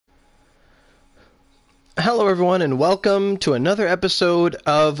Hello everyone and welcome to another episode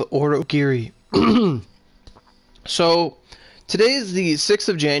of Aurogiri. So today is the 6th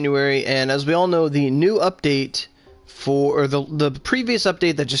of January, and as we all know, the new update for the previous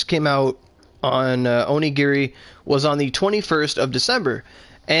update that just came out on Onigiri was on the 21st of December.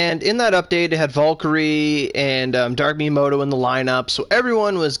 And in that update, it had Valkyrie and Dark Miyamoto in the lineup, so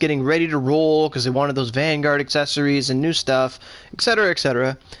everyone was getting ready to roll because they wanted those Vanguard accessories and new stuff, etc.,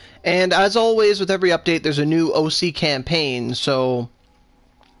 etc. And as always, with every update, there's a new OC campaign. So,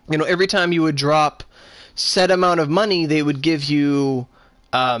 every time you would drop set amount of money, they would give you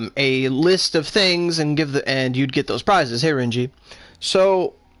a list of things and you'd get those prizes. Hey, Renji.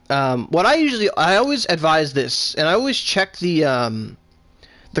 So, what I always advise this, and I always check the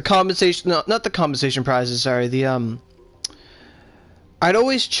compensation, not the compensation prizes. Sorry, I'd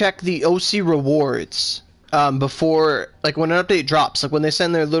always check the OC rewards. Before, like, when an update drops, like when they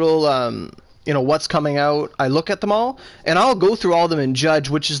send their little, what's coming out, I look at them all, and I'll go through all of them and judge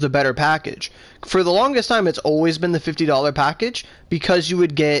which is the better package. For the longest time, it's always been the $50 package, because you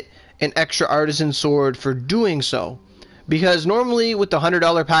would get an extra artisan sword for doing so. Because normally, with the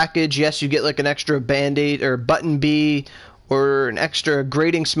 $100 package, yes, you get, like, an extra band-aid, or button B, or an extra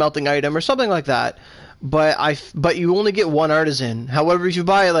grading smelting item, or something like that. But you only get one artisan. However, if you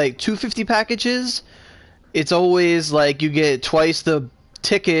buy, like, 250 packages, it's always like you get twice the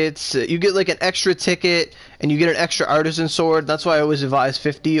tickets, you get like an extra ticket, and you get an extra artisan sword. That's why I always advise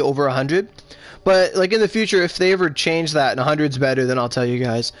 50 over 100. But like in the future, if they ever change that and 100's better, then I'll tell you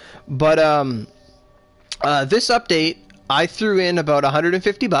guys. But this update, I threw in about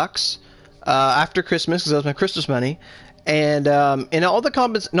 150 bucks after Christmas, because that was my Christmas money. And in all the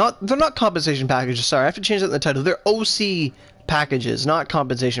they're not compensation packages, sorry, I have to change that in the title. They're OC packages, not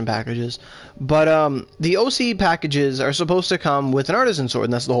compensation packages. But the OC packages are supposed to come with an artisan sword,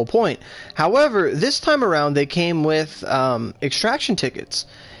 and that's the whole point. However, this time around they came with extraction tickets,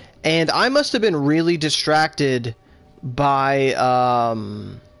 and I must have been really distracted by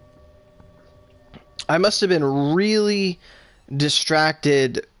the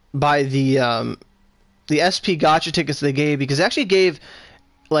SP gacha tickets they gave, because they actually gave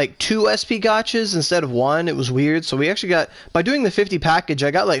like 2 SP gachas instead of 1. It was weird. So we actually got, by doing the 50 package,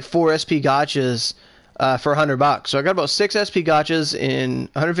 I got like 4 SP gachas for $100. So I got about 6 SP gachas in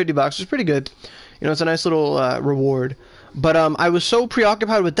 150 bucks. Which is pretty good. It's a nice little reward. But I was so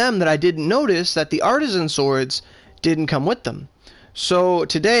preoccupied with them that I didn't notice that the artisan swords didn't come with them. So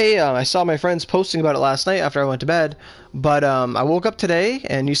today, I saw my friends posting about it last night after I went to bed, but I woke up today,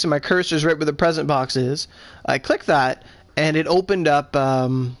 and you see my cursor's right where the present box is. I clicked that, and it opened up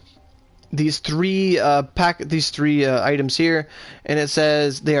these three items here, and it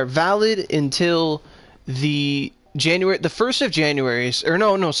says they are valid until the 1st of January, or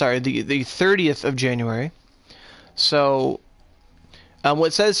no, sorry, the 30th of January. So what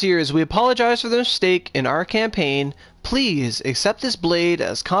it says here is, we apologize for the mistake in our campaign. Please accept this blade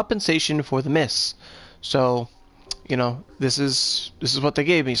as compensation for the miss. So, this is what they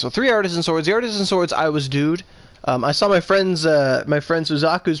gave me. So 3 artisan swords. The artisan swords I was dude. I saw my friend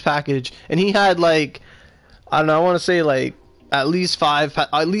Suzaku's package, and he had like, I don't know, I want to say like at least five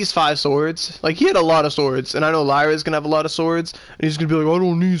swords. Like, he had a lot of swords, and I know Lyra's gonna have a lot of swords, and he's gonna be like, I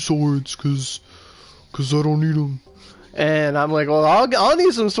don't need swords, cause I don't need them. And I'm like, well, I'll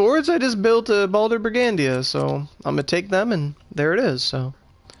need some swords. I just built a Baldur Brigandia, so I'm gonna take them, and there it is. So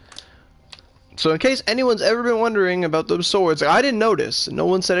in case anyone's ever been wondering about those swords, I didn't notice. No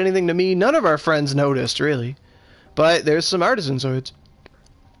one said anything to me. None of our friends noticed, really. But there's some artisan swords.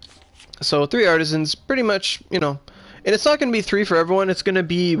 So 3 artisans, pretty much, and it's not going to be 3 for everyone. It's going to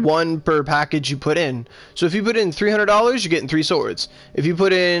be 1 per package you put in. So if you put in $300, you're getting 3 swords. If you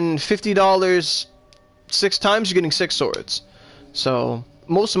put in $50 6 times, you're getting 6 swords. So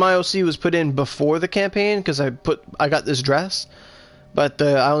most of my OC was put in before the campaign, because I got this dress. But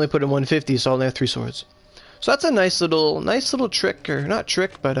I only put in 150, so I only have 3 swords. So that's a nice little trick, or not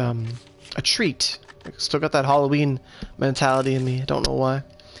trick, but a treat. I still got that Halloween mentality in me. I don't know why.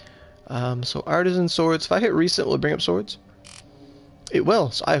 So artisan swords. If I hit recent, will it bring up swords? It will.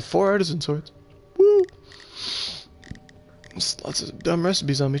 So I have 4 artisan swords. Woo! There's lots of dumb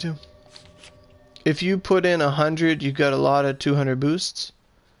recipes on me too. If you put in 100, you got a lot of 200 boosts.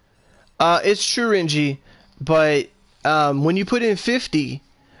 It's true, Renji, but when you put in 50,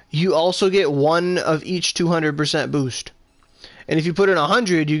 you also get 1 of each 200% boost. And if you put in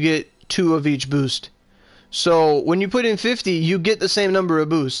 100, you get 2 of each boost. So when you put in 50, you get the same number of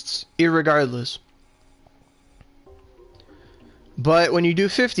boosts, irregardless. But when you do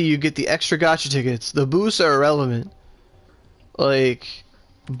 50, you get the extra gacha tickets. The boosts are irrelevant. Like,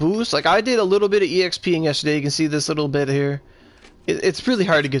 boost, like I did a little bit of EXPing yesterday. You can see this little bit here. It's really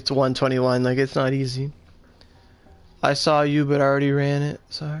hard to get to 121. Like, it's not easy. I saw you, but I already ran it.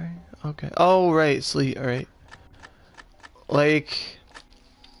 Sorry. Okay. Oh, right. Sleep. All right. Like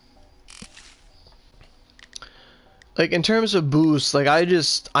in terms of boost, like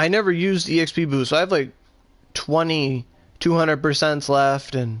I never used EXP boost. So I have like 200%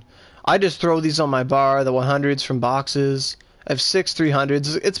 left, and I just throw these on my bar, the 100s from boxes. I have 6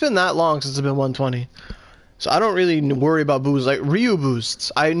 300s. It's been that long since it's been 120. So I don't really worry about boosts. Like Ryu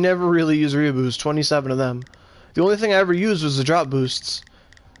boosts, I never really use Ryu boosts, 27 of them. The only thing I ever used was the drop boosts.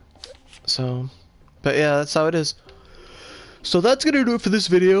 So, but yeah, that's how it is. So that's gonna do it for this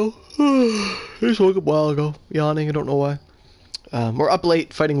video. I just woke up a while ago, yawning, I don't know why. We're up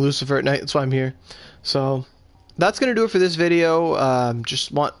late fighting Lucifer at night, that's why I'm here. So, that's gonna do it for this video. In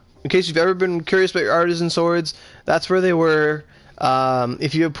case you've ever been curious about your artisan swords, that's where they were.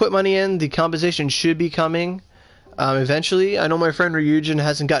 If you put money in, the compensation should be coming eventually. I know my friend Ryujin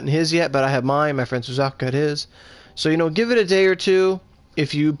hasn't gotten his yet, but I have mine. My friend Suzaku got his. So, you know, give it a day or two.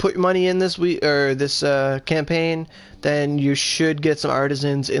 If you put money in this week or this campaign, then you should get some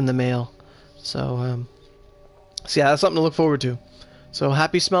artisans in the mail. So yeah, that's something to look forward to. So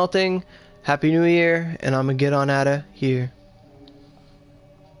happy smelting, happy New Year, and I'm gonna get on out of here.